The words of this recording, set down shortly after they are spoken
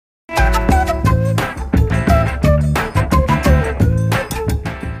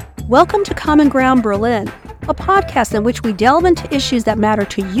Welcome to Common Ground Berlin, a podcast in which we delve into issues that matter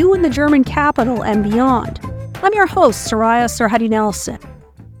to you in the German capital and beyond. I'm your host, Soraya Sarhaddi Nelson.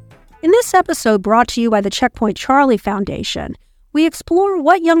 In this episode, brought to you by the Checkpoint Charlie Foundation, we explore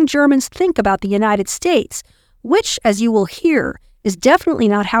what young Germans think about the United States, which, as you will hear, is definitely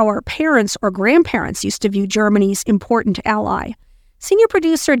not how our parents or grandparents used to view Germany's important ally. Senior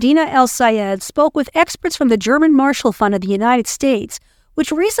producer Dina Elsayed spoke with experts from the German Marshall Fund of the United States,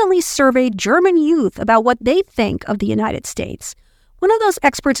 which recently surveyed German youth about what they think of the United States. One of those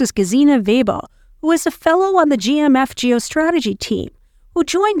experts is Gesine Weber, who is a fellow on the GMF Geostrategy team, who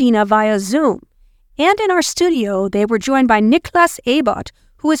joined Dina via Zoom. And in our studio, they were joined by Niklas Ebert,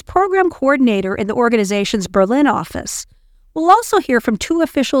 who is program coordinator in the organization's Berlin office. We'll also hear from two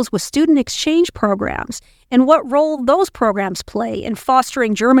officials with student exchange programs and what role those programs play in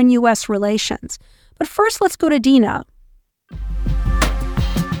fostering German-U.S. relations. But first, let's go to Dina.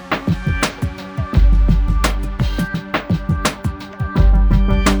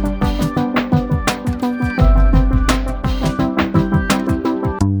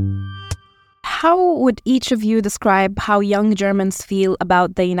 How would each of you describe how young Germans feel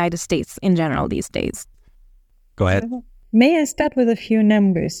about the United States in general these days? Go ahead. May I start with a few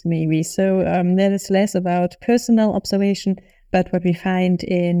numbers, maybe? So that is less about personal observation, but what we find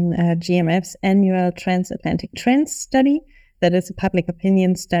in GMF's annual transatlantic trends study. That is a public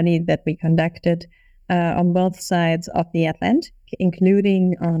opinion study that we conducted on both sides of the Atlantic,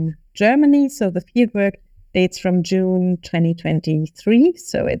 including on Germany. So the fieldwork dates from June 2023,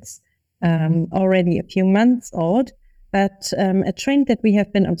 so it's already a few months old, but a trend that we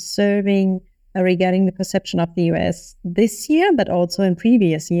have been observing regarding the perception of the US this year, but also in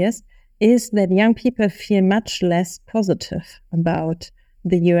previous years, is that young people feel much less positive about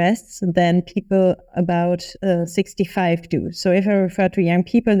the US than people about 65 do. So if I refer to young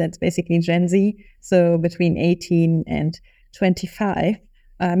people, that's basically Gen Z, so between 18 and 25.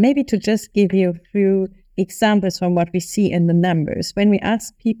 Maybe to just give you a few examples from what we see in the numbers. When we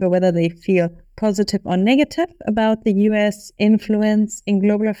ask people whether they feel positive or negative about the US influence in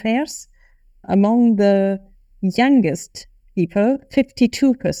global affairs, among the youngest people,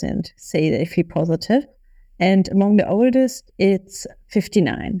 52% say they feel positive, and among the oldest, it's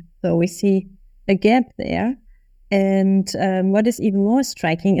 59%. So we see a gap there. And what is even more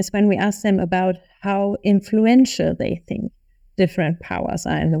striking is when we ask them about how influential they think different powers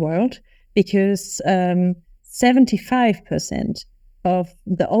are in the world, because 75% of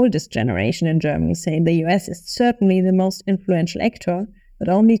the oldest generation in Germany say the US is certainly the most influential actor, but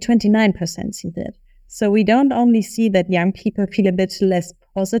only 29% see that. So we don't only see that young people feel a bit less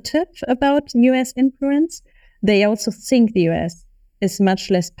positive about US influence, they also think the US is much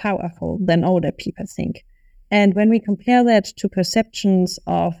less powerful than older people think. And when we compare that to perceptions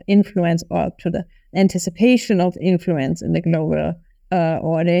of influence or to the anticipation of influence in the global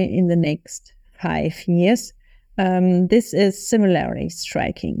order in the next 5 years, this is similarly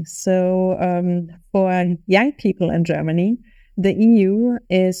striking. So for young people in Germany, the EU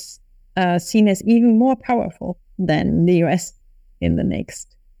is seen as even more powerful than the US in the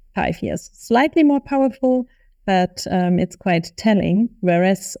next 5 years. Slightly more powerful, but it's quite telling,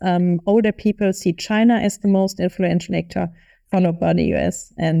 whereas older people see China as the most influential actor, followed by the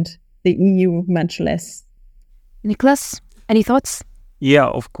US, and the EU much less. Niklas, any thoughts? Yeah,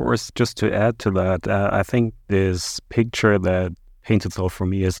 of course, just to add to that, I think this picture that paints itself for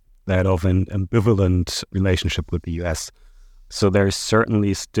me is that of an ambivalent relationship with the US. So there's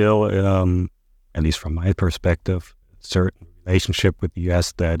certainly still, at least from my perspective, a certain relationship with the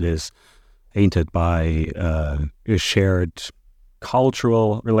US that is painted by a shared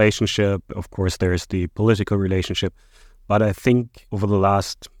cultural relationship. Of course, there's the political relationship. But I think over the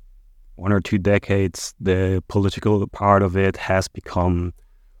last 1 or 2 decades, the political part of it has become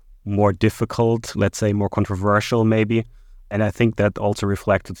more difficult, let's say more controversial maybe. And I think that also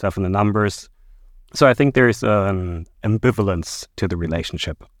reflects itself in the numbers. So I think there's an ambivalence to the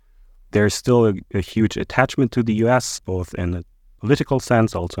relationship. There's still a huge attachment to the US, both in a political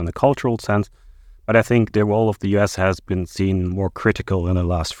sense, also in a cultural sense. But I think the role of the US has been seen more critical in the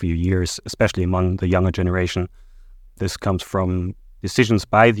last few years, especially among the younger generation. This comes from decisions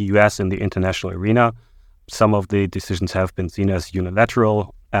by the US in the international arena. Some of the decisions have been seen as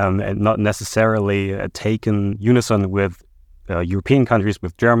unilateral and not necessarily taken unison with European countries,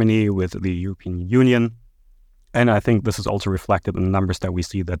 with Germany, with the European Union. And I think this is also reflected in the numbers that we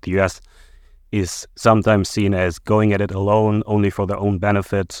see, that the US is sometimes seen as going at it alone, only for their own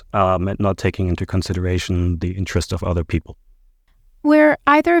benefit, and not taking into consideration the interest of other people. Were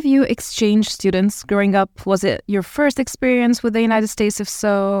either of you exchange students growing up? Was it your first experience with the United States? If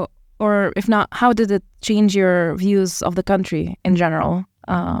so, or if not, how did it change your views of the country in general?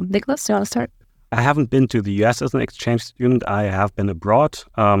 Niklas, do you want to start? I haven't been to the US as an exchange student. I have been abroad,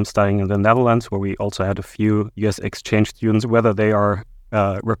 studying in the Netherlands, where we also had a few US exchange students. Whether they are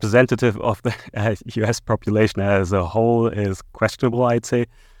representative of the US population as a whole is questionable, I'd say.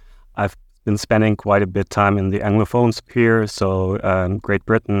 I've been spending quite a bit of time in the Anglophone sphere, so Great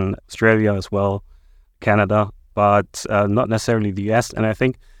Britain, Australia as well, Canada, but not necessarily the US. And I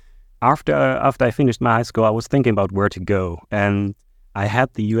think after I finished my high school, I was thinking about where to go. And I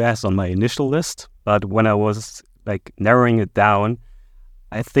had the US on my initial list, but when I was narrowing it down,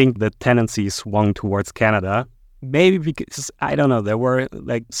 I think the tendency swung towards Canada. Maybe because, I don't know, there were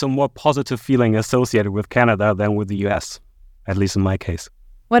some more positive feeling associated with Canada than with the US, at least in my case.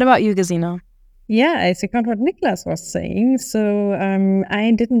 What about you, Gesine? Yeah, I second what Niklas was saying. So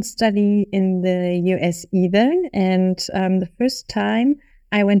I didn't study in the US either. And the first time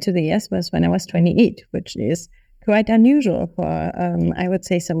I went to the US was when I was 28, which is quite unusual for, I would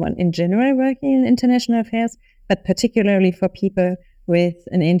say, someone in general working in international affairs, but particularly for people with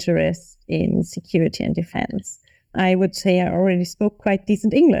an interest in security and defense. I would say I already spoke quite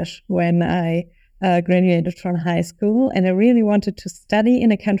decent English when I graduated from high school, and I really wanted to study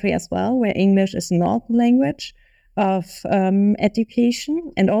in a country as well where English is not the language of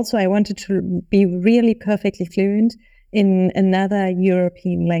education. And also I wanted to be really perfectly fluent in another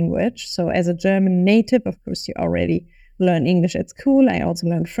European language. So as a German native, of course, you already learn English at school. I also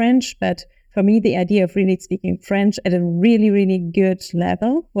learned French, but for me, the idea of really speaking French at a really, really good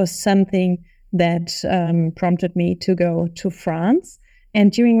level was something that prompted me to go to France.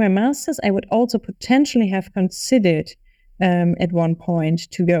 And during my master's, I would also potentially have considered at one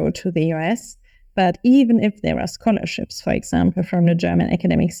point to go to the US. But even if there are scholarships, for example, from the German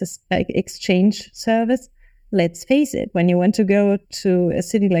Academic Exchange Service, let's face it, when you want to go to a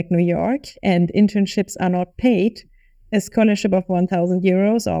city like New York and internships are not paid, a scholarship of 1,000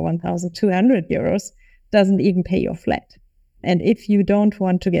 euros or 1,200 euros doesn't even pay your flat. And if you don't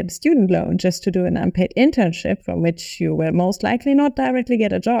want to get a student loan just to do an unpaid internship from which you will most likely not directly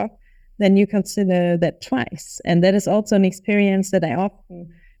get a job, then you consider that twice. And that is also an experience that I often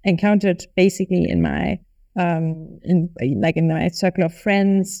encountered basically in my in my circle of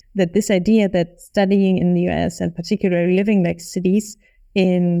friends, that this idea that studying in the US and particularly living like cities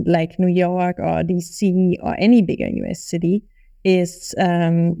in like New York or DC or any bigger US city is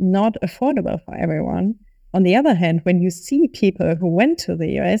not affordable for everyone. On the other hand, when you see people who went to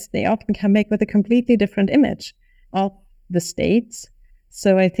the US, they often come back with a completely different image of the States.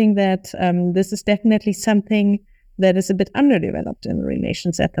 So I think that this is definitely something that is a bit underdeveloped in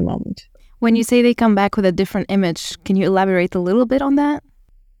relations at the moment. When you say they come back with a different image, can you elaborate a little bit on that?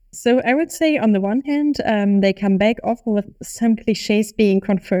 So I would say on the one hand, they come back often with some cliches being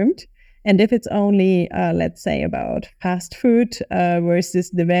confirmed. And if it's only, let's say, about fast food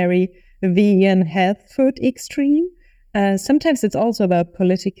versus the very vegan health food extreme, sometimes it's also about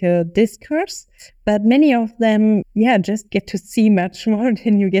political discourse. But many of them, just get to see much more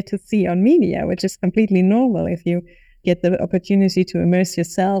than you get to see on media, which is completely normal if you get the opportunity to immerse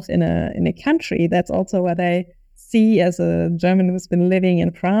yourself in a country. That's also what I see as a German who's been living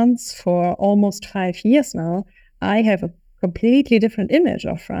in France for almost 5 years now. I have a completely different image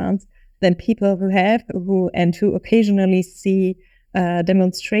of France than people who occasionally see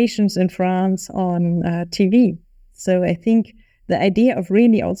demonstrations in France on TV. So I think the idea of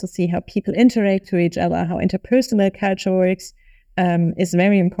really also see how people interact with each other, how interpersonal culture works, is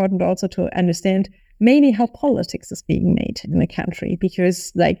very important also to understand mainly how politics is being made in a country,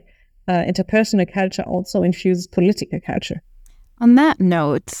 because interpersonal culture also infuses political culture. On that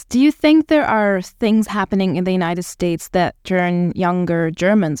note, do you think there are things happening in the United States that turn younger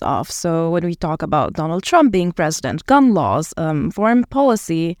Germans off? So when we talk about Donald Trump being president, gun laws, foreign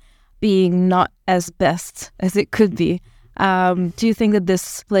policy being not as best as it could be, do you think that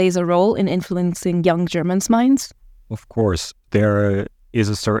this plays a role in influencing young Germans' minds? Of course, there is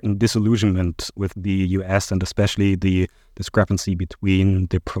a certain disillusionment with the US, and especially the discrepancy between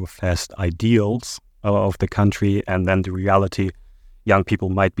the professed ideals of the country and then the reality young people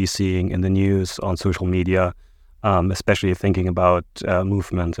might be seeing in the news, on social media, especially thinking about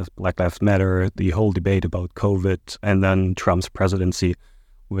movements as Black Lives Matter, the whole debate about COVID, and then Trump's presidency,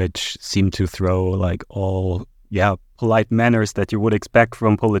 which seemed to throw all polite manners that you would expect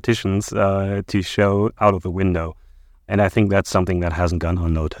from politicians to show out of the window. And I think that's something that hasn't gone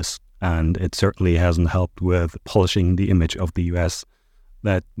unnoticed. And it certainly hasn't helped with polishing the image of the US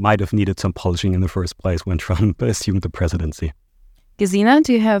that might have needed some polishing in the first place when Trump assumed the presidency. Gesine,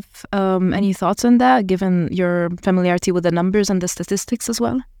 do you have any thoughts on that, given your familiarity with the numbers and the statistics as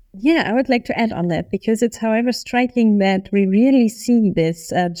well? Yeah, I would like to add on that, because it's, however, striking that we really see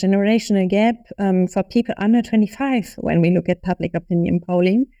this generational gap for people under 25 when we look at public opinion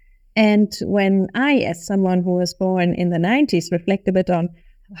polling. And when I, as someone who was born in the 90s, reflect a bit on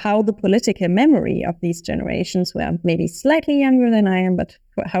how the political memory of these generations, who are maybe slightly younger than I am, but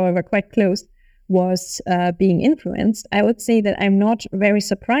however quite close, was being influenced, I would say that I'm not very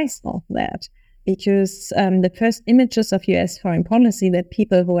surprised of that, because the first images of US foreign policy that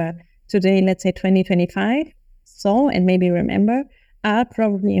people who are today, let's say 2025, saw and maybe remember are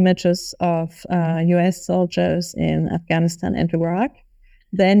probably images of US soldiers in Afghanistan and Iraq.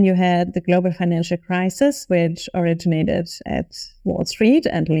 Then you had the global financial crisis, which originated at Wall Street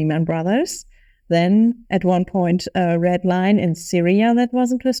and Lehman Brothers. Then, at one point, a red line in Syria that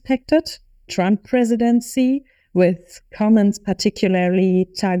wasn't respected. Trump presidency, with comments particularly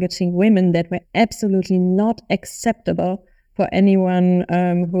targeting women that were absolutely not acceptable for anyone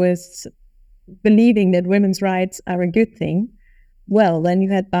who is believing that women's rights are a good thing. Well, then you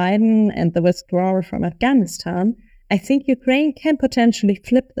had Biden and the withdrawal from Afghanistan. I think Ukraine can potentially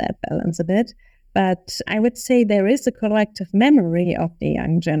flip that balance a bit, but I would say there is a collective memory of the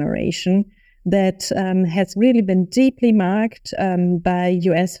young generation that has really been deeply marked by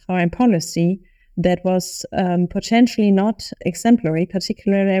US foreign policy that was potentially not exemplary,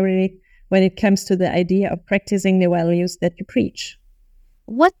 particularly when it comes to the idea of practicing the values that you preach.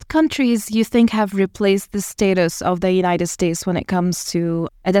 What countries you think have replaced the status of the United States when it comes to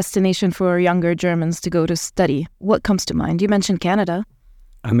a destination for younger Germans to go to study? What comes to mind? You mentioned Canada.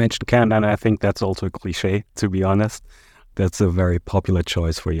 I mentioned Canada, and I think that's also a cliche, to be honest. That's a very popular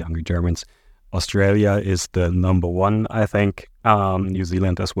choice for younger Germans. Australia is the number one, I think, New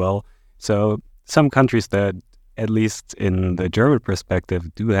Zealand as well. So some countries that, at least in the German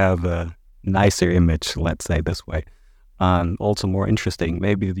perspective, do have a nicer image, let's say this way. Also more interesting.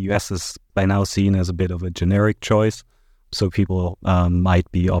 Maybe the US is by now seen as a bit of a generic choice. So people might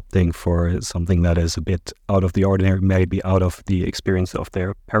be opting for something that is a bit out of the ordinary, maybe out of the experience of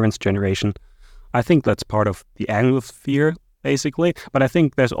their parents' generation. I think that's part of the Anglosphere, basically. But I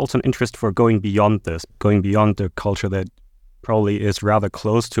think there's also an interest for going beyond this, going beyond the culture that probably is rather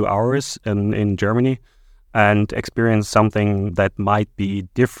close to ours in Germany, and experience something that might be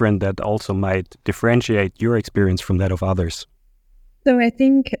different, that also might differentiate your experience from that of others. So I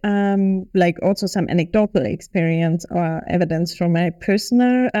think like also some anecdotal experience or evidence from my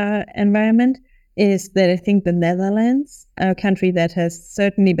personal environment is that I think the Netherlands, a country that has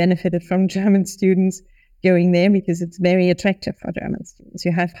certainly benefited from German students going there because it's very attractive for German students.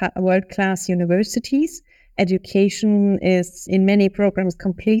 You have world-class universities. Education is in many programs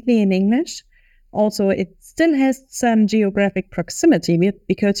completely in English. Also, it still has some geographic proximity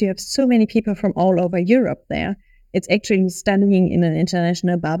because you have so many people from all over Europe there. It's actually studying in an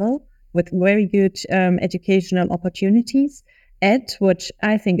international bubble with very good educational opportunities at, which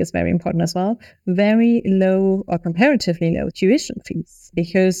I think is very important as well, very low or comparatively low tuition fees.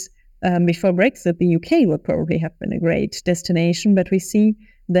 Because before Brexit, the UK would probably have been a great destination, but we see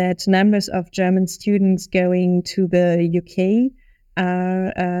that numbers of German students going to the UK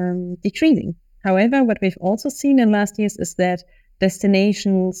are decreasing. However, what we've also seen in last years is that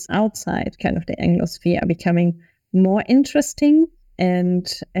destinations outside kind of the Anglosphere are becoming more interesting.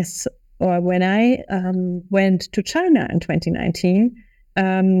 And when I went to China in 2019,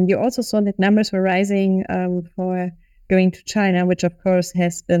 you also saw that numbers were rising for going to China, which of course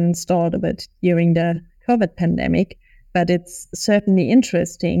has been stalled a bit during the COVID pandemic. But it's certainly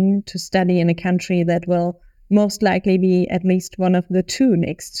interesting to study in a country that will most likely be at least one of the two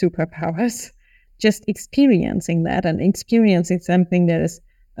next superpowers. Just experiencing that and experiencing something that is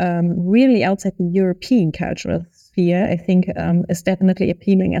really outside the European cultural sphere, I think is definitely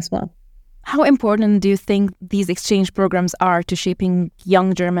appealing as well. How important do you think these exchange programs are to shaping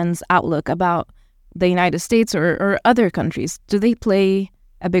young Germans' outlook about the United States or other countries? Do they play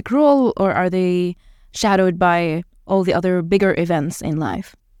a big role, or are they shadowed by all the other bigger events in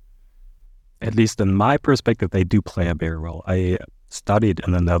life? At least in my perspective, they do play a bigger role. I studied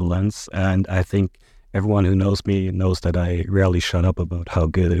in the Netherlands, and I think everyone who knows me knows that I rarely shut up about how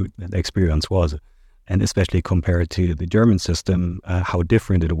good the experience was, and especially compared to the German system, how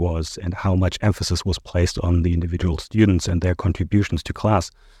different it was and how much emphasis was placed on the individual students and their contributions to class.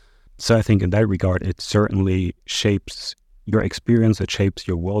 So I think in that regard, it certainly shapes your experience, it shapes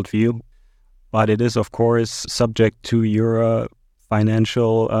your worldview, but it is, of course, subject to your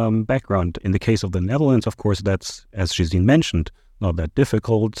financial background. In the case of the Netherlands, of course, that's, as Gesine mentioned, not that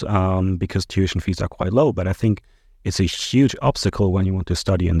difficult because tuition fees are quite low. But I think it's a huge obstacle when you want to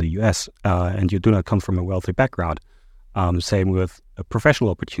study in the US and you do not come from a wealthy background. Same with professional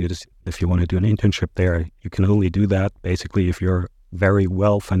opportunities. If you want to do an internship there, you can only do that basically if you're very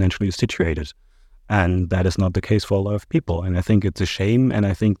well financially situated. And that is not the case for a lot of people. And I think it's a shame. And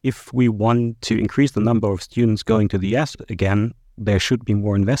I think if we want to increase the number of students going to the US again, there should be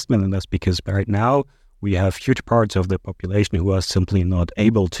more investment in this, because right now we have huge parts of the population who are simply not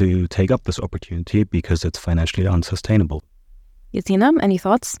able to take up this opportunity because it's financially unsustainable. Gesine, any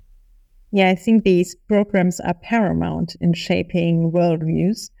thoughts? Yeah, I think these programs are paramount in shaping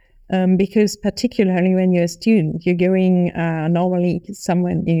worldviews, because particularly when you're a student, you're going normally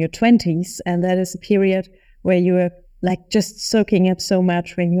somewhere in your 20s, and that is a period where you are like just soaking up so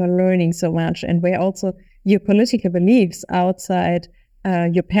much, when you are learning so much, and where also your political beliefs outside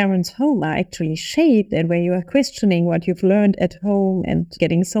your parents' home are actually shaped, and where you are questioning what you've learned at home and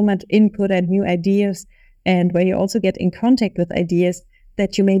getting so much input and new ideas, and where you also get in contact with ideas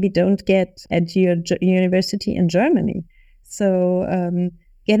that you maybe don't get at your university in Germany. So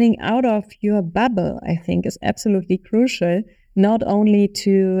getting out of your bubble, I think, is absolutely crucial, not only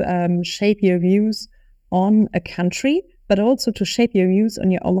to shape your views on a country, but also to shape your views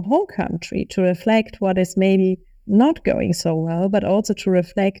on your own home country, to reflect what is maybe not going so well, but also to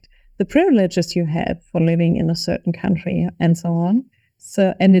reflect the privileges you have for living in a certain country and so on.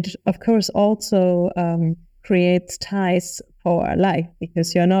 So, and it, of course, also creates ties for our life,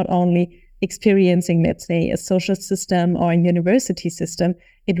 because you're not only experiencing, let's say, a social system or a university system,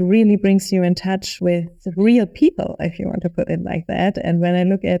 it really brings you in touch with real people, if you want to put it like that. And when I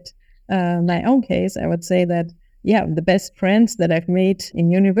look at my own case, I would say that, yeah, the best friends that I've made in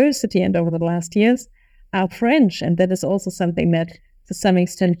university and over the last years are French. And that is also something that to some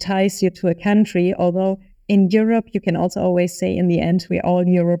extent ties you to a country, although in Europe, you can also always say in the end, we're all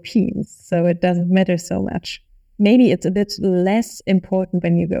Europeans, so it doesn't matter so much. Maybe it's a bit less important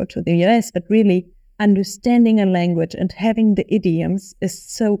when you go to the US, but really understanding a language and having the idioms is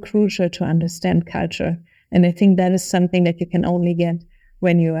so crucial to understand culture. And I think that is something that you can only get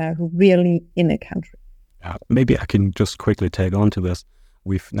when you are really in a country. Maybe I can just quickly tag on to this.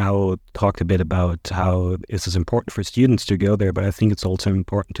 We've now talked a bit about how this is important for students to go there, but I think it's also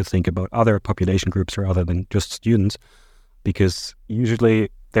important to think about other population groups rather than just students, because usually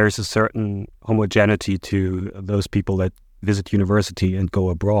there's a certain homogeneity to those people that visit university and go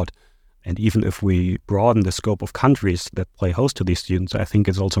abroad. And even if we broaden the scope of countries that play host to these students, I think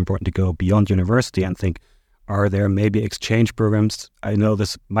it's also important to go beyond university and think, are there maybe exchange programs? I know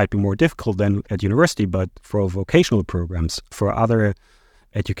this might be more difficult than at university, but for vocational programs, for other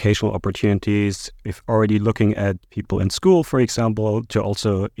educational opportunities, if already looking at people in school, for example, to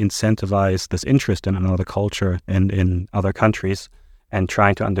also incentivize this interest in another culture and in other countries, and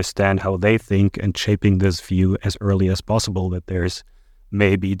trying to understand how they think and shaping this view as early as possible, that there's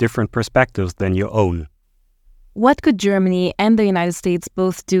maybe different perspectives than your own. What could Germany and the United States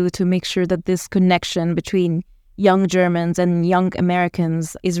both do to make sure that this connection between young Germans and young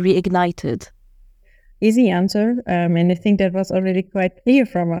Americans is reignited? Easy answer, and I think that was already quite clear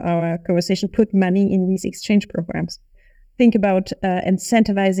from our conversation, put money in these exchange programs. Think about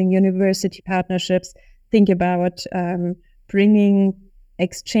incentivizing university partnerships, think about bringing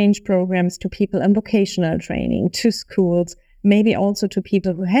exchange programs to people in vocational training, to schools, maybe also to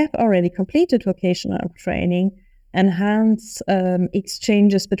people who have already completed vocational training, enhance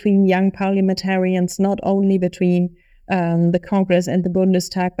exchanges between young parliamentarians, not only between the Congress and the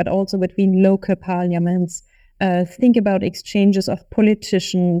Bundestag, but also between local parliaments. Think about exchanges of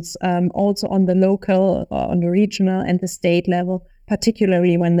politicians, also on the local, or on the regional and the state level,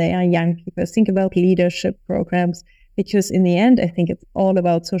 particularly when they are young people. Think about leadership programs, because in the end, I think it's all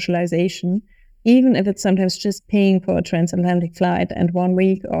about socialization, even if it's sometimes just paying for a transatlantic flight and 1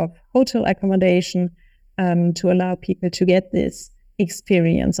 week of hotel accommodation to allow people to get this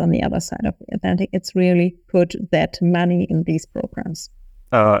experience on the other side of the Atlantic. It's really put that money in these programs.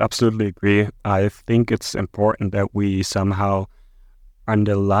 Absolutely agree. I think it's important that we somehow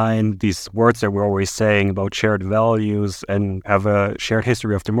underline these words that we're always saying about shared values and have a shared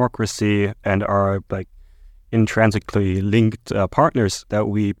history of democracy and are like intrinsically linked partners, that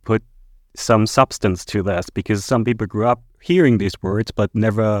we put some substance to this, because some people grew up hearing these words but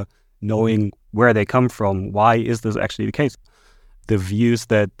never knowing where they come from. Why is this actually the case? The views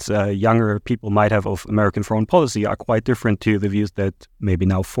that younger people might have of American foreign policy are quite different to the views that maybe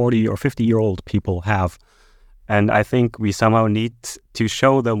now 40 or 50-year-old people have. And I think we somehow need to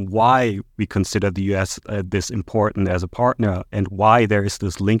show them why we consider the US this important as a partner, and why there is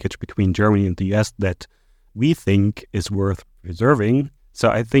this linkage between Germany and the US that we think is worth preserving, So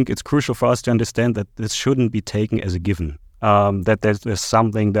I think it's crucial for us to understand that this shouldn't be taken as a given, that there's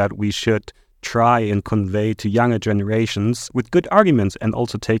something that we should try and convey to younger generations with good arguments, and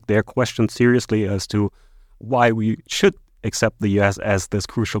also take their questions seriously as to why we should accept the US as this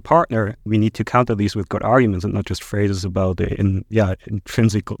crucial partner. We need to counter these with good arguments and not just phrases about the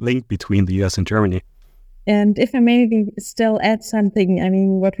intrinsic link between the US and Germany. And if I maybe still add something, I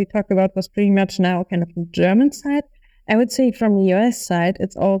mean, what we talked about was pretty much now kind of the German side. I would say from the US side,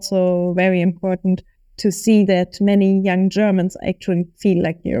 it's also very important to see that many young Germans actually feel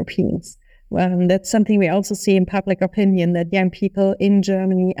like Europeans. That's something we also see in public opinion, that young people in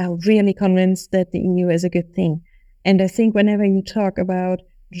Germany are really convinced that the EU is a good thing. And I think whenever you talk about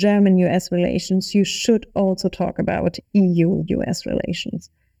German-US relations, you should also talk about EU-US relations.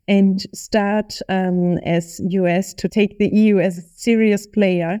 And start as US to take the EU as a serious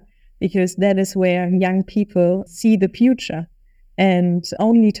player, because that is where young people see the future. And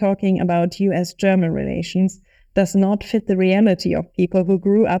only talking about US-German relations does not fit the reality of people who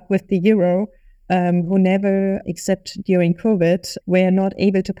grew up with the euro, who never, except during COVID, were not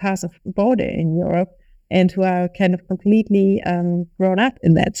able to pass a border in Europe, and who are kind of completely grown up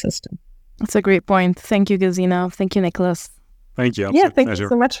in that system. That's a great point. Thank you, Gesine. Thank you, Niklas. Thank you. Yeah, thank you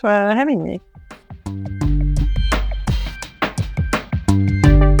so much for having me.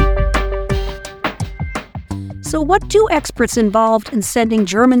 So what do experts involved in sending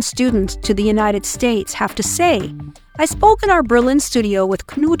German students to the United States have to say? I spoke in our Berlin studio with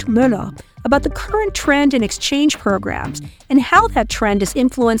Knut Moeller about the current trend in exchange programs and how that trend is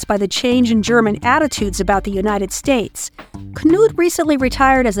influenced by the change in German attitudes about the United States. Knut recently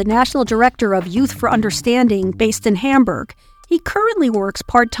retired as the National Director of Youth for Understanding based in Hamburg. He currently works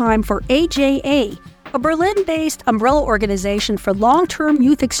part-time for AJA, a Berlin-based umbrella organization for long-term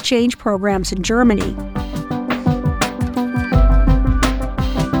youth exchange programs in Germany.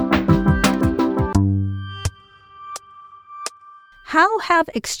 How have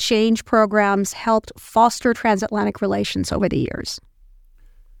exchange programs helped foster transatlantic relations over the years?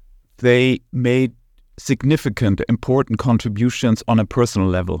 They made significant, important contributions on a personal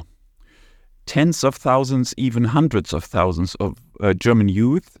level. Tens of thousands, even hundreds of thousands of German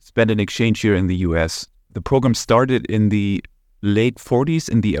youth spent an exchange year in the US. The program started in the late 40s,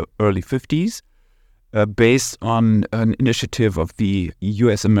 in the early 50s, based on an initiative of the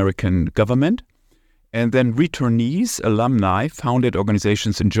US-American government. And then returnees, alumni, founded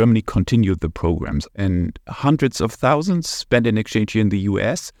organizations in Germany continued the programs. And hundreds of thousands spent an exchange year in the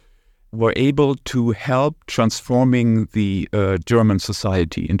US were able to help transforming the German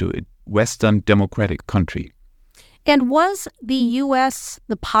society into a Western democratic country. And was the U.S.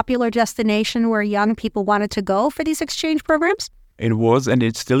 the popular destination where young people wanted to go for these exchange programs? It was, and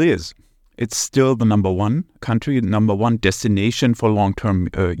it still is. It's still the number one country, number one destination for long-term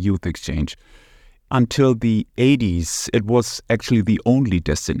youth exchange. Until the 80s, it was actually the only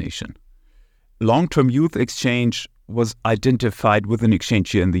destination. Long-term youth exchange was identified with an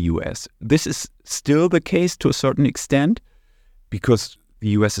exchange year in the U.S. This is still the case to a certain extent, because the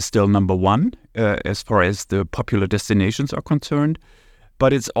U.S. is still number one as far as the popular destinations are concerned.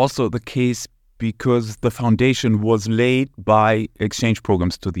 But it's also the case because the foundation was laid by exchange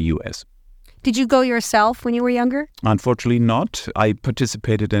programs to the U.S. Did you go yourself when you were younger? Unfortunately not. I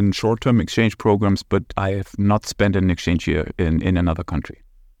participated in short-term exchange programs, but I have not spent an exchange year in another country.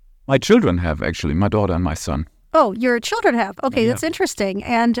 My children have, actually, my daughter and my son. Oh, your children have. Okay, Yeah. That's interesting.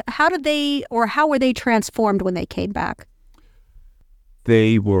 And how were they transformed when they came back?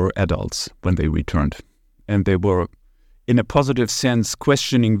 They were adults when they returned, and they were, in a positive sense,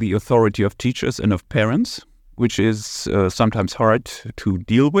 questioning the authority of teachers and of parents, which is sometimes hard to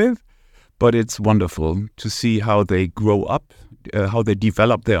deal with, but it's wonderful to see how they grow up, how they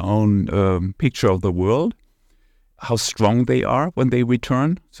develop their own picture of the world, how strong they are when they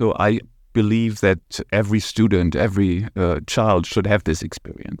return. So I believe that every student, every child should have this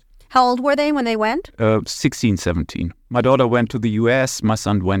experience. How old were they when they went? 16, 17. My daughter went to the US, my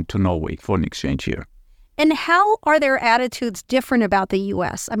son went to Norway for an exchange year. And how are their attitudes different about the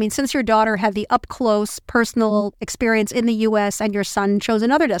U.S.? I mean, since your daughter had the up-close personal experience in the U.S. and your son chose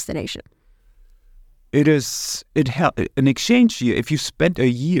another destination. An exchange year, if you spend a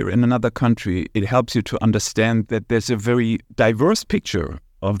year in another country, it helps you to understand that there's a very diverse picture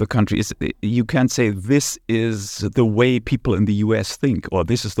of the country. You can't say this is the way people in the US think, or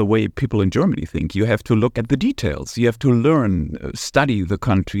this is the way people in Germany think. You have to look at the details. You have to learn, study the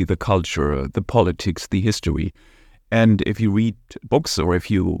country, the culture, the politics, the history. And if you read books or if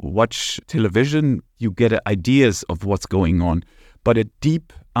you watch television, you get ideas of what's going on. But a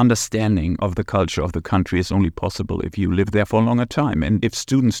deep understanding of the culture of the country is only possible if you live there for a longer time. And if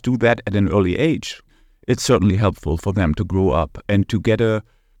students do that at an early age, it's certainly helpful for them to grow up and to get a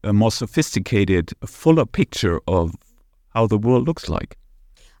more sophisticated, fuller picture of how the world looks like.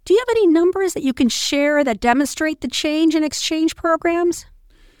 Do you have any numbers that you can share that demonstrate the change in exchange programs?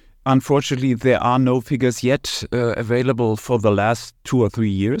 Unfortunately, there are no figures yet available for the last 2 or 3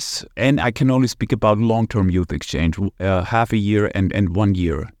 years. And I can only speak about long-term youth exchange, half a year and 1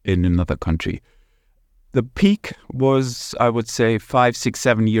 year in another country. The peak was, I would say, 5, 6,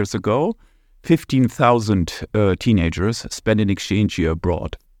 7 years ago. 15,000 teenagers spent an exchange year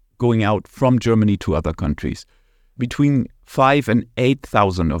abroad, going out from Germany to other countries. Between 5 and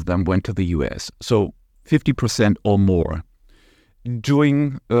 8,000 of them went to the US, so 50% or more.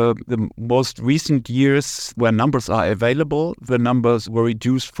 During the most recent years where numbers are available, the numbers were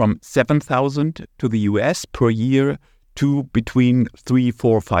reduced from 7,000 to the US per year to between 3,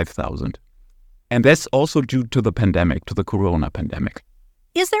 4, 5,000. And that's also due to the pandemic, to the corona pandemic.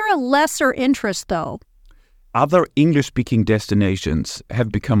 Is there a lesser interest, though? Other English-speaking destinations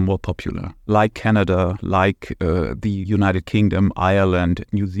have become more popular, like Canada, like the United Kingdom, Ireland,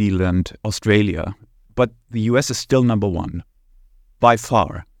 New Zealand, Australia. But the US is still number one. By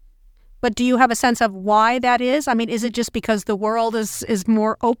far. But do you have a sense of why that is? I mean, is it just because the world is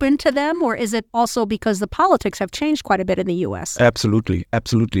more open to them, or is it also because the politics have changed quite a bit in the U.S.? Absolutely.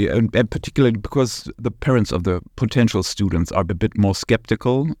 And particularly because the parents of the potential students are a bit more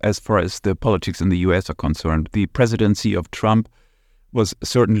skeptical as far as the politics in the U.S. are concerned. The presidency of Trump was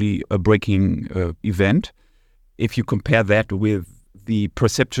certainly a breaking event. If you compare that with the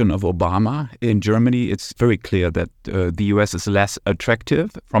perception of Obama in Germany, it's very clear that the US is less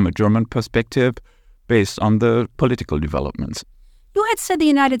attractive from a German perspective based on the political developments. You had said the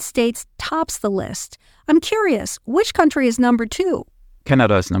United States tops the list. I'm curious, which country is number 2?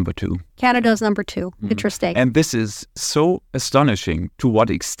 Canada is number 2. Canada is number 2. Mm-hmm. Interesting. And this is so astonishing to what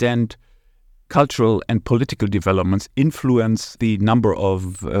extent cultural and political developments influence the number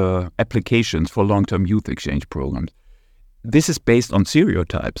of applications for long-term youth exchange programs. This is based on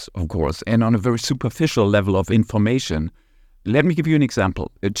stereotypes, of course, and on a very superficial level of information. Let me give you an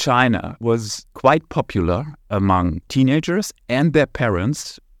example. China was quite popular among teenagers and their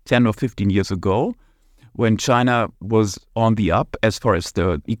parents 10 or 15 years ago, when China was on the up as far as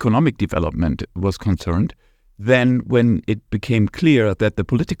the economic development was concerned. Then when it became clear that the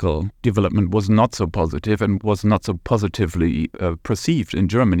political development was not so positive and was not so positively perceived in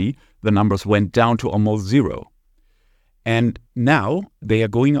Germany, the numbers went down to almost zero. And now they are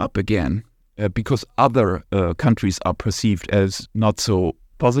going up again because other countries are perceived as not so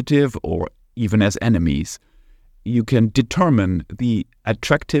positive or even as enemies. You can determine the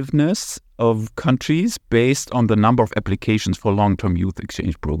attractiveness of countries based on the number of applications for long-term youth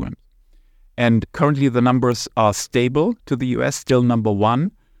exchange programs. And currently the numbers are stable to the US, still number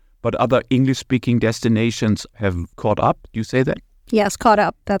 1, but other English-speaking destinations have caught up. Do you say that? Yes, caught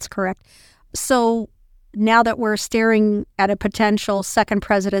up. That's correct. So now that we're staring at a potential second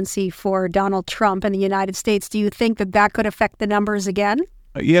presidency for Donald Trump in the United States, do you think that that could affect the numbers again?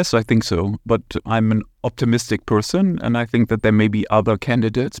 Yes, I think so. But I'm an optimistic person, and I think that there may be other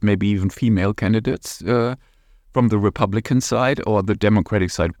candidates, maybe even female candidates from the Republican side or the Democratic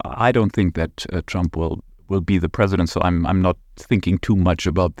side. I don't think that Trump will be the president, so I'm not thinking too much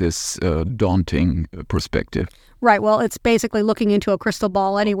about this daunting perspective. Right. Well, it's basically looking into a crystal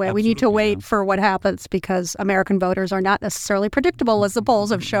ball anyway. Absolutely, we need to wait for what happens because American voters are not necessarily predictable, as the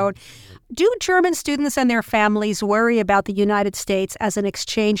polls have shown. Do German students and their families worry about the United States as an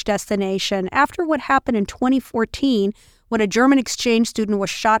exchange destination after what happened in 2014 when a German exchange student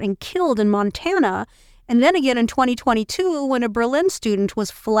was shot and killed in Montana, and then again in 2022 when a Berlin student was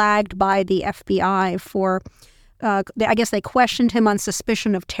flagged by the FBI for I guess they questioned him on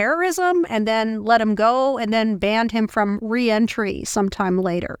suspicion of terrorism and then let him go and then banned him from re-entry sometime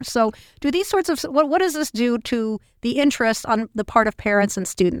later. So do these sorts of, what does this do to the interest on the part of parents and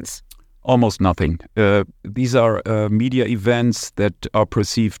students? Almost nothing. These are media events that are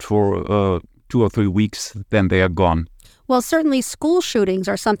perceived for 2 or 3 weeks, then they are gone. Well, certainly school shootings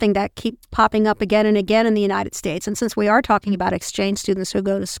are something that keep popping up again and again in the United States. And since we are talking about exchange students who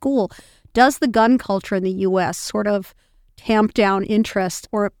go to school, does the gun culture in the U.S. sort of tamp down interest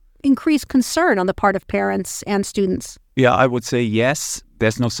or increase concern on the part of parents and students? Yeah, I would say yes.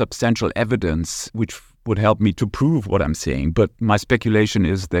 There's no substantial evidence which would help me to prove what I'm saying. But my speculation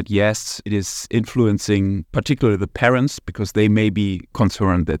is that, yes, it is influencing particularly the parents because they may be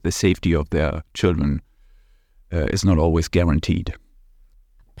concerned that the safety of their children is not always guaranteed.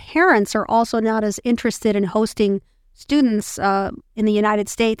 Parents are also not as interested in hosting students in the United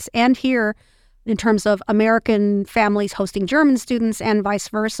States and here in terms of American families hosting German students and vice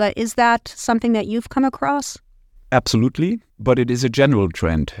versa. Is that something that you've come across? Absolutely, but it is a general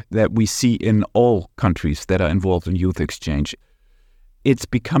trend that we see in all countries that are involved in youth exchange. It's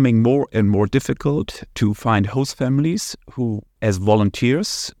becoming more and more difficult to find host families who, as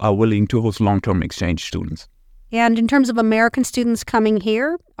volunteers, are willing to host long-term exchange students. And in terms of American students coming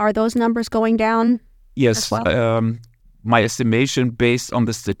here, are those numbers going down? Yes, as well? My estimation based on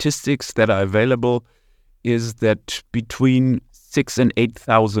the statistics that are available is that between 6,000 and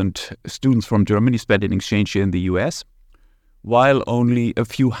 8,000 students from Germany spend an exchange year in the US, while only a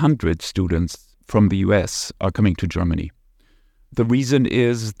few hundred students from the US are coming to Germany. The reason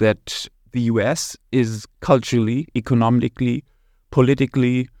is that the US is culturally, economically,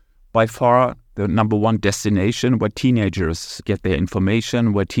 politically, by far the number one destination where teenagers get their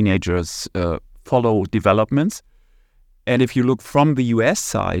information, where teenagers follow developments. And if you look from the US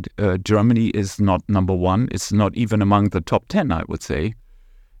side, Germany is not number one. It's not even among the top 10, I would say.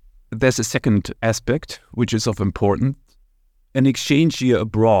 There's a second aspect, which is of importance. An exchange year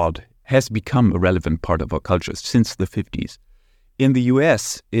abroad has become a relevant part of our culture since the 50s. In the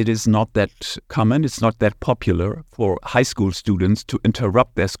US, it is not that common. It's not that popular for high school students to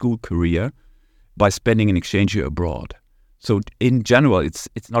interrupt their school career by spending an exchange year abroad. So in general, it's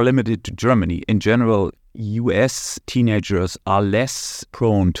not limited to Germany. In general, US teenagers are less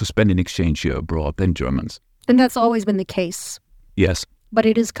prone to spend an exchange year abroad than Germans. And that's always been the case. Yes. But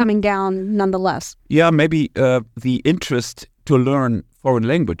it is coming down nonetheless. Yeah, maybe the interest to learn foreign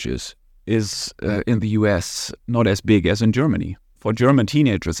languages is in the US not as big as in Germany. For German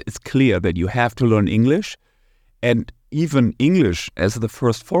teenagers, it's clear that you have to learn English, and even English as the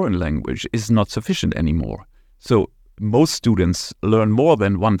first foreign language is not sufficient anymore. So most students learn more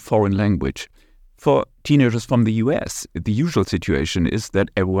than one foreign language. For teenagers from the US, the usual situation is that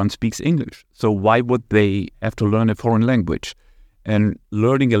everyone speaks English. So why would they have to learn a foreign language? And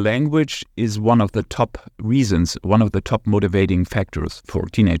learning a language is one of the top reasons, one of the top motivating factors for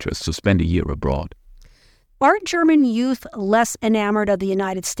teenagers to spend a year abroad. Are German youth less enamored of the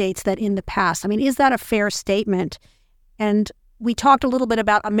United States than in the past? I mean, is that a fair statement? And we talked a little bit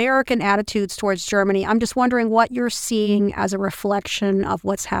about American attitudes towards Germany. I'm just wondering what you're seeing as a reflection of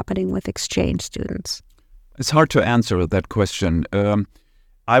what's happening with exchange students. It's hard to answer that question.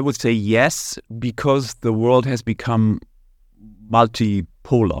 I would say yes, because the world has become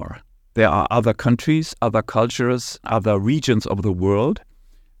multipolar. There are other countries, other cultures, other regions of the world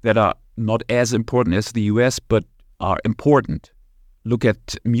that are not as important as the US, but are important. Look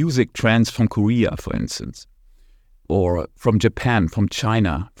at music trends from Korea, for instance, or from Japan, from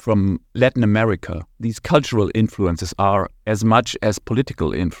China, from Latin America. These cultural influences are, as much as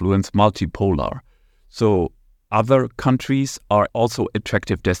political influence, multipolar. So other countries are also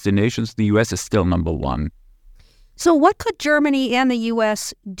attractive destinations. The US is still number one. So what could Germany and the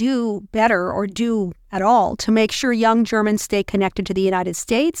U.S. do better or do at all to make sure young Germans stay connected to the United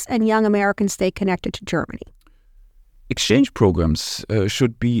States and young Americans stay connected to Germany? Exchange programs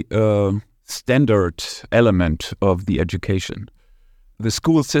should be a standard element of the education. The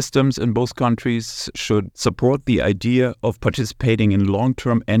school systems in both countries should support the idea of participating in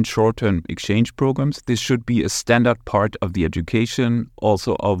long-term and short-term exchange programs. This should be a standard part of the education,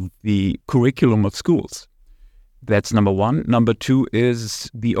 also of the curriculum of schools. That's number one. Number two is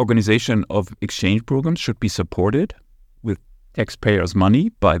the organization of exchange programs should be supported with taxpayers' money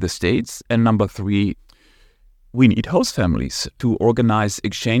by the states. And number three, we need host families to organize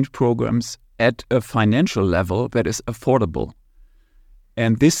exchange programs at a financial level that is affordable.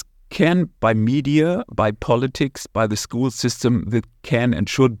 And this can, by media, by politics, by the school system, that can and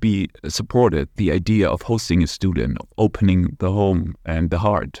should be supported. The idea of hosting a student, of opening the home and the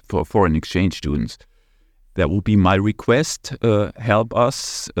heart for foreign exchange students. That will be my request. Help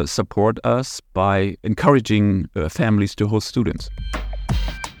us, support us by encouraging families to host students.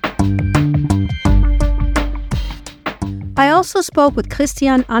 I also spoke with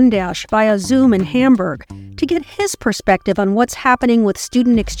Christian Andersch via Zoom in Hamburg to get his perspective on what's happening with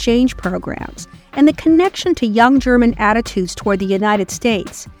student exchange programs and the connection to young German attitudes toward the United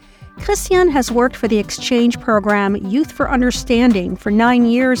States. Christian has worked for the exchange program Youth for Understanding for 9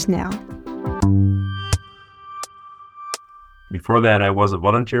 years now. Before that, I was a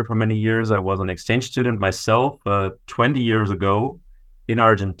volunteer for many years. I was an exchange student myself 20 years ago in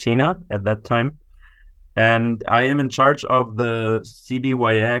Argentina at that time. And I am in charge of the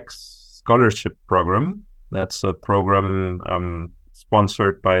CBYX scholarship program. That's a program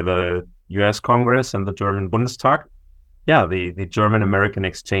sponsored by the US Congress and the German Bundestag. Yeah, the German-American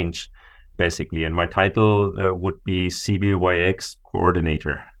exchange. basically. And my title would be CBYX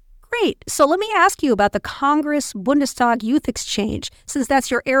Coordinator. Great. So let me ask you about the Congress Bundestag Youth Exchange, since that's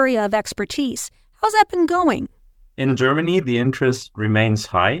your area of expertise. How's that been going? In Germany, the interest remains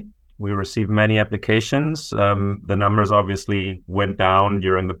high. We received many applications. The numbers obviously went down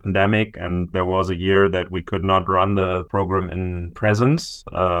during the pandemic, and there was a year that we could not run the program in presence.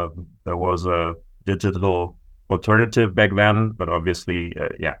 There was a digital alternative back then, but obviously,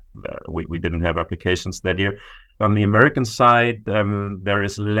 we didn't have applications that year. On the American side, there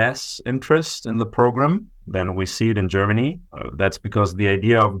is less interest in the program than we see it in Germany. That's because the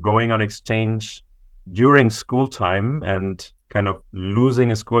idea of going on exchange during school time and kind of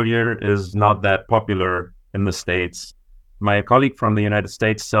losing a school year is not that popular in the States. My colleague from the United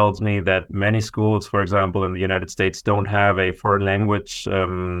States tells me that many schools, for example, in the United States don't have a foreign language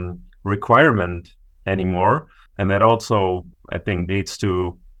requirement anymore. And that also, I think, leads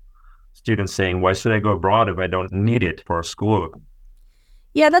to students saying, why should I go abroad if I don't need it for school?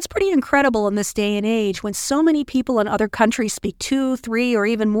 Yeah, that's pretty incredible in this day and age when so many people in other countries speak 2, 3, or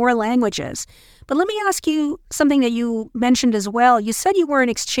even more languages. But let me ask you something that you mentioned as well. You said you were an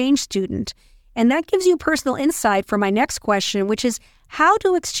exchange student, and that gives you personal insight for my next question, which is, how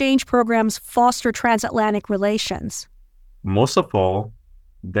do exchange programs foster transatlantic relations? Most of all,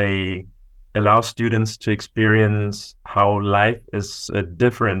 they allow students to experience how life is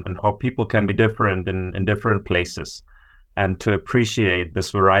different and how people can be different in different places, and to appreciate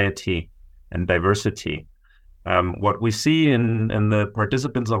this variety and diversity. What we see in the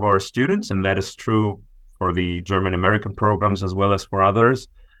participants of our students, and that is true for the German-American programs as well as for others,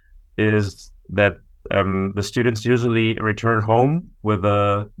 is that the students usually return home with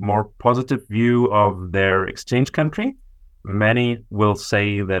a more positive view of their exchange country. Many will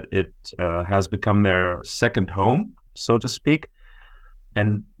say that it has become their second home, so to speak.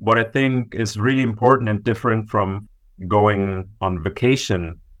 And what I think is really important and different from going on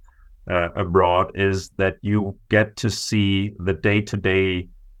vacation abroad is that you get to see the day-to-day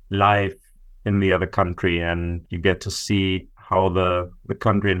life in the other country, and you get to see how the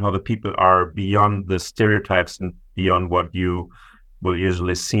country and how the people are beyond the stereotypes and beyond what you will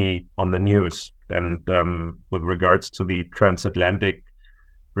usually see on the news. And with regards to the transatlantic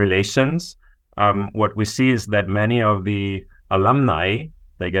relations, what we see is that many of the alumni,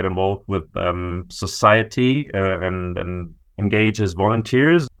 they get involved with society and engage as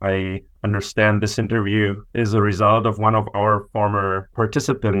volunteers. I understand this interview is a result of one of our former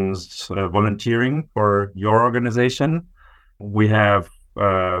participants volunteering for your organization. We have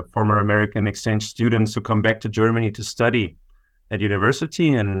former American exchange students who come back to Germany to study at university,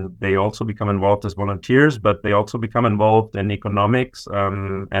 and they also become involved as volunteers, but they also become involved in economics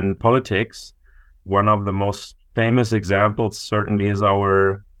and politics. One of the most famous examples certainly is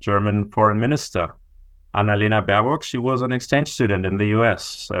our German foreign minister, Annalena Baerbock. She was an exchange student in the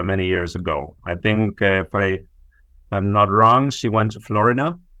US many years ago. I think, if I'm not wrong, she went to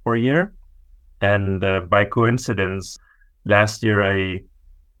Florida for a year. And by coincidence, last year I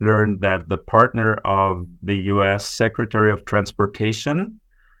learned that the partner of the US Secretary of Transportation,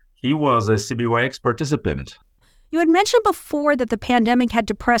 he was a CBYX participant. You had mentioned before that the pandemic had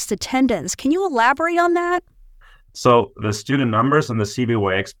depressed attendance. Can you elaborate on that? So the student numbers in the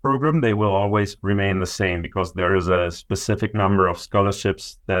CBYX program, they will always remain the same because there is a specific number of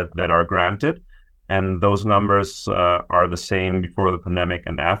scholarships that are granted. And those numbers are the same before the pandemic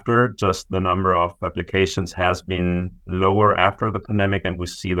and after. Just the number of applications has been lower after the pandemic, and we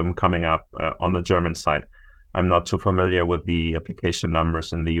see them coming up on the German side. I'm not too familiar with the application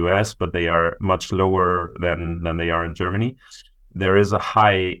numbers in the US, but they are much lower than they are in Germany. There is a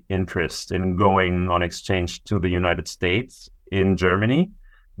high interest in going on exchange to the United States in Germany.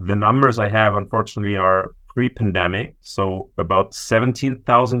 The numbers I have, unfortunately, are pre-pandemic. So about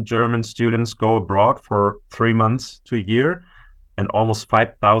 17,000 German students go abroad for 3 months to a year, and almost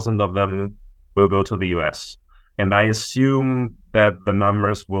 5,000 of them will go to the US. And I assume that the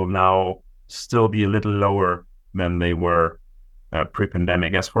numbers will now still be a little lower than they were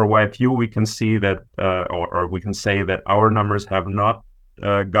pre-pandemic. As for YFU, we can see that, or we can say that our numbers have not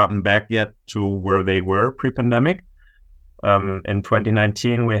gotten back yet to where they were pre-pandemic. In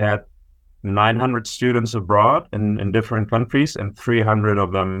 2019, we had 900 students abroad in different countries, and 300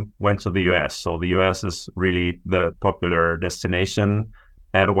 of them went to the US. So the US is really the popular destination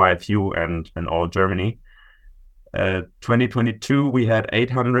at YFU and all Germany. 2022, we had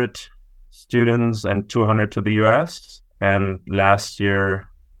 800 students and 200 to the US. And last year,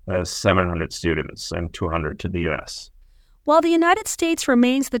 700 students and 200 to the US. While the United States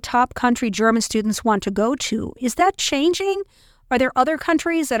remains the top country German students want to go to, is that changing? Are there other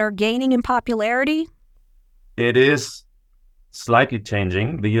countries that are gaining in popularity? It is slightly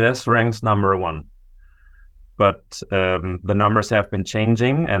changing. The US ranks number one, but the numbers have been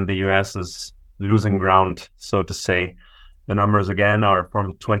changing and the US is losing ground, so to say. The numbers again are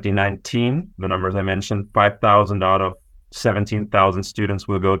from 2019. The numbers I mentioned, 5,000 out of 17,000 students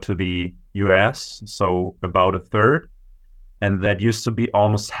will go to the US, so about a third. And that used to be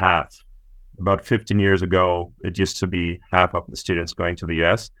almost half. About 15 years ago, it used to be half of the students going to the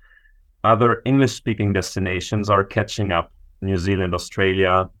US. Other English-speaking destinations are catching up. New Zealand,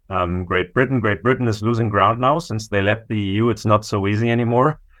 Australia, Great Britain. Great Britain is losing ground now since they left the EU. It's not so easy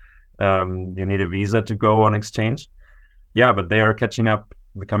anymore. You need a visa to go on exchange. Yeah, but they are catching up,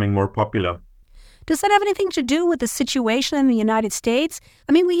 becoming more popular. Does that have anything to do with the situation in the United States?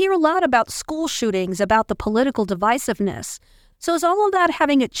 I mean, we hear a lot about school shootings, about the political divisiveness. So is all of that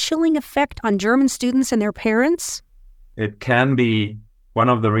having a chilling effect on German students and their parents? It can be one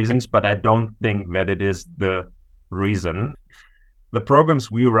of the reasons, but I don't think that it is the reason. The programs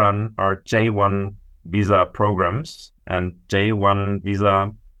we run are J1 visa programs, and J1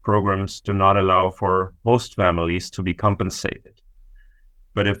 visa programs do not allow for host families to be compensated.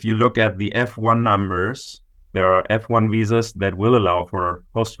 But if you look at the F1 numbers, there are F1 visas that will allow for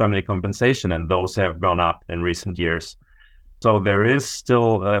host family compensation, and those have gone up in recent years. So there is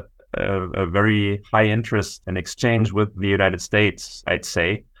still a very high interest in exchange with the United States, I'd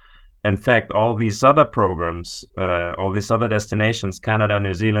say. In fact, all these other programs, all these other destinations, Canada,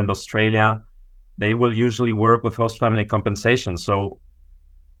 New Zealand, Australia, they will usually work with host family compensation. So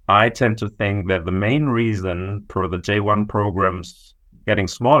I tend to think that the main reason for the J1 programs getting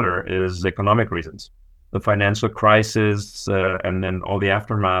smaller is economic reasons. The financial crisis and then all the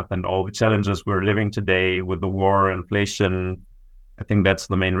aftermath and all the challenges we're living today with the war, inflation, I think that's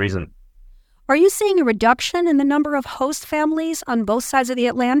the main reason. Are you seeing a reduction in the number of host families on both sides of the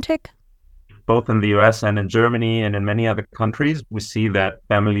Atlantic? Both in the US and in Germany and in many other countries, we see that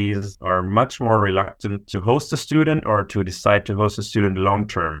families are much more reluctant to host a student or to decide to host a student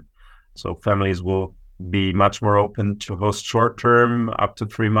long-term. So families will be much more open to host short-term, up to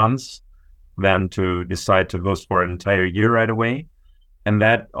 3 months, than to decide to host for an entire year right away. And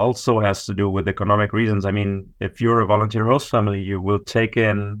that also has to do with economic reasons. I mean, if you're a volunteer host family, you will take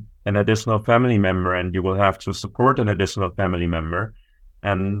in an additional family member and you will have to support an additional family member.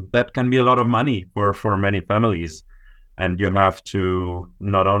 And that can be a lot of money for many families. And you have to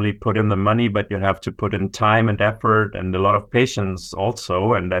not only put in the money, but you have to put in time and effort and a lot of patience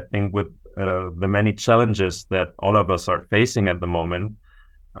also. And I think with the many challenges that all of us are facing at the moment,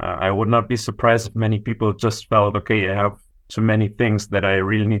 I would not be surprised if many people just felt, okay, I have too many things that I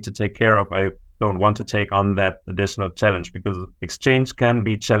really need to take care of. I don't want to take on that additional challenge, because exchange can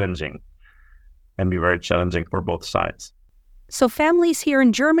be challenging and be very challenging for both sides. So families here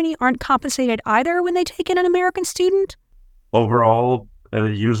in Germany aren't compensated either when they take in an American student? Overall,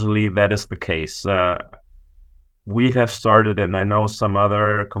 usually that is the case. We have started, and I know some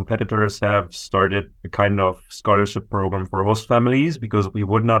other competitors have started, a kind of scholarship program for host families, because we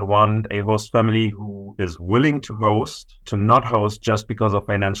would not want a host family who is willing to host to not host just because of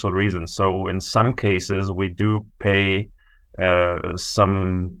financial reasons. So in some cases, we do pay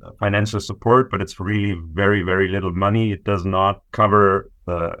some financial support, but it's really very, very little money. It does not cover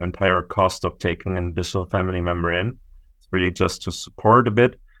the entire cost of taking an additional family member in. It's really just to support a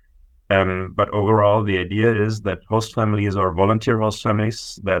bit. But overall, the idea is that host families are volunteer host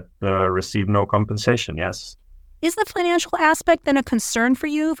families that receive no compensation, yes. Is the financial aspect then a concern for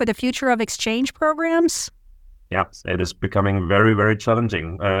you for the future of exchange programs? Yes, it is becoming very, very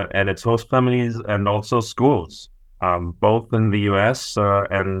challenging. And it's host families and also schools. Both in the US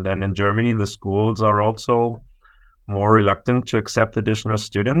and in Germany, the schools are also more reluctant to accept additional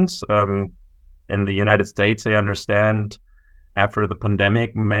students. In the United States, I understand after the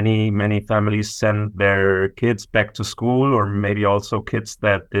pandemic, many families sent their kids back to school, or maybe also kids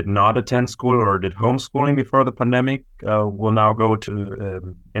that did not attend school or did homeschooling before the pandemic will now go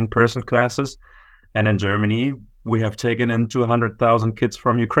to in-person classes. And in Germany, we have taken in 200,000 kids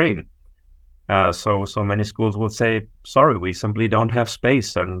from Ukraine. So many schools will say, sorry, we simply don't have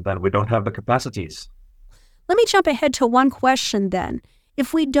space and then we don't have the capacities. Let me jump ahead to one question then.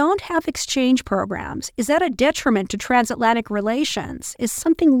 If we don't have exchange programs, is that a detriment to transatlantic relations? Is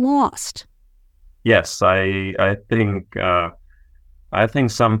something lost? Yes, I think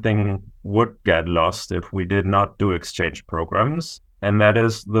something would get lost if we did not do exchange programs, and that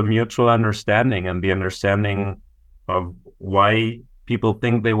is the mutual understanding and the understanding of why people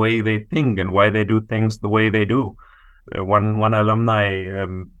think the way they think and why they do things the way they do. One alumni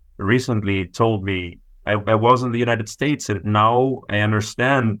recently told me I was in the United States, and now I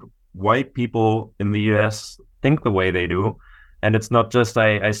understand why people in the US think the way they do. And it's not just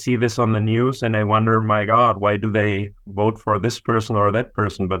I see this on the news and I wonder, my God, why do they vote for this person or that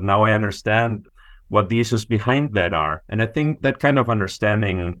person? But now I understand what the issues behind that are. And I think that kind of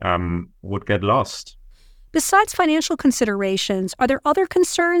understanding would get lost. Besides financial considerations, are there other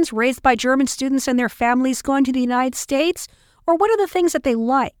concerns raised by German students and their families going to the United States? Or what are the things that they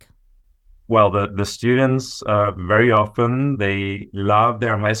like? Well, the students, very often, they love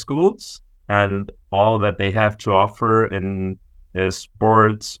their high schools and all that they have to offer in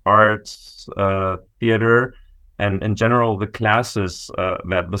sports, arts, theater, and in general, the classes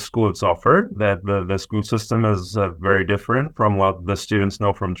that the schools offer, that the school system is very different from what the students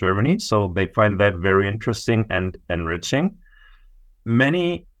know from Germany. So they find that very interesting and enriching.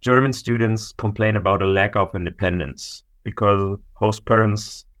 Many German students complain about a lack of independence because host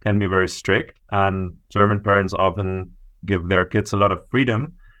parents can be very strict, and German parents often give their kids a lot of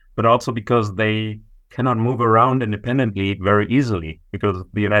freedom, but also because they cannot move around independently very easily, because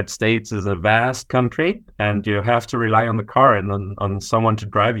the United States is a vast country and you have to rely on the car and on someone to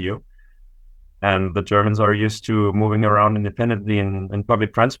drive you. And the Germans are used to moving around independently in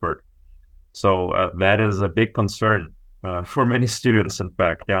public transport. So that is a big concern for many students, in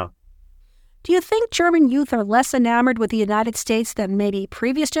fact, yeah. Do you think German youth are less enamored with the United States than maybe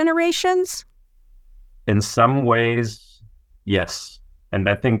previous generations? In some ways, yes. And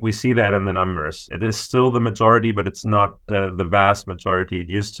I think we see that in the numbers. It is still the majority, but it's not the vast majority it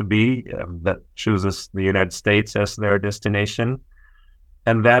used to be that chooses the United States as their destination.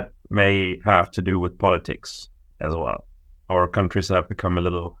 And that may have to do with politics as well. Our countries have become a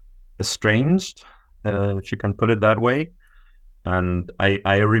little estranged, if you can put it that way. And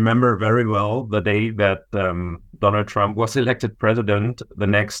I remember very well the day that Donald Trump was elected president. The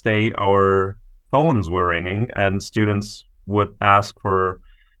next day, our phones were ringing and students would ask for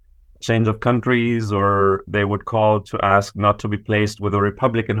change of countries, or they would call to ask not to be placed with a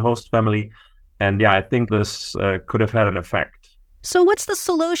Republican host family. And yeah, I think this could have had an effect. So what's the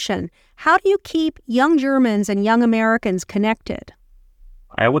solution? How do you keep young Germans and young Americans connected?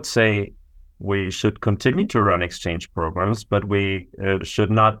 I would say we should continue to run exchange programs, but we should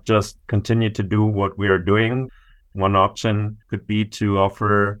not just continue to do what we are doing. One option could be to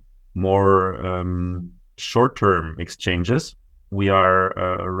offer more short-term exchanges. We are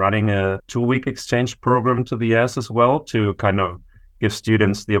running a 2-week exchange program to the US as well, to kind of give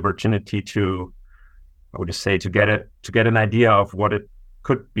students the opportunity to, I would say, to get an idea of what it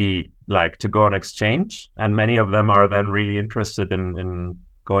could be like to go on exchange. And many of them are then really interested in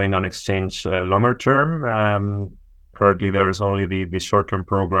going on exchange longer term. Currently, there is only the short-term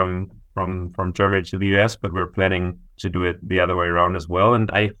program from Germany to the US, but we're planning to do it the other way around as well. And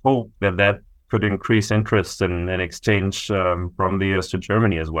I hope that could increase interest in exchange from the US to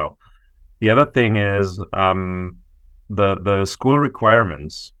Germany as well. The other thing is the school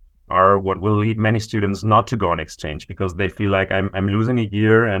requirements are what will lead many students not to go on exchange, because they feel like I'm losing a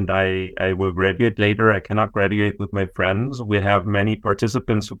year and I will graduate later. I cannot graduate with my friends. We have many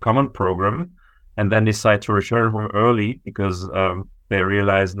participants who come on program and then decide to return home early because they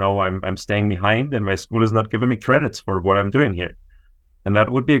realize, no, I'm staying behind and my school is not giving me credits for what I'm doing here. And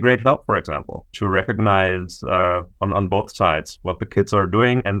that would be a great help, for example, to recognize on both sides what the kids are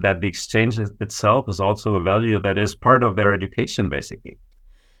doing, and that the exchange itself is also a value that is part of their education, basically.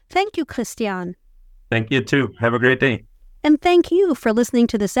 Thank you, Christian. Thank you, too. Have a great day. And thank you for listening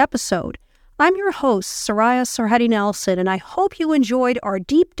to this episode. I'm your host, Soraya Sarhaddi Nelson, and I hope you enjoyed our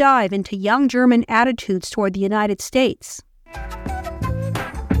deep dive into young German attitudes toward the United States.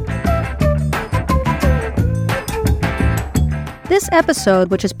 This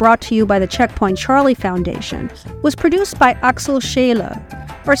episode, which is brought to you by the Checkpoint Charlie Foundation, was produced by Axel Scheele.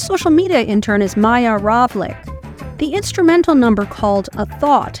 Our social media intern is Maya Ravlik. The instrumental number called A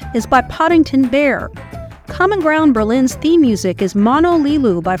Thought is by Poddington Bear. Common Ground Berlin's theme music is Mono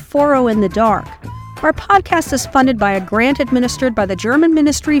Lilu by Foro in the Dark. Our podcast is funded by a grant administered by the German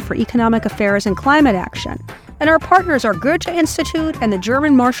Ministry for Economic Affairs and Climate Action. And our partners are Goethe Institute and the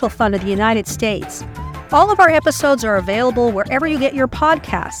German Marshall Fund of the United States. All of our episodes are available wherever you get your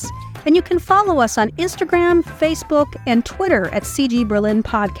podcasts. And you can follow us on Instagram, Facebook, and Twitter at CG Berlin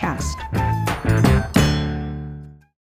Podcast.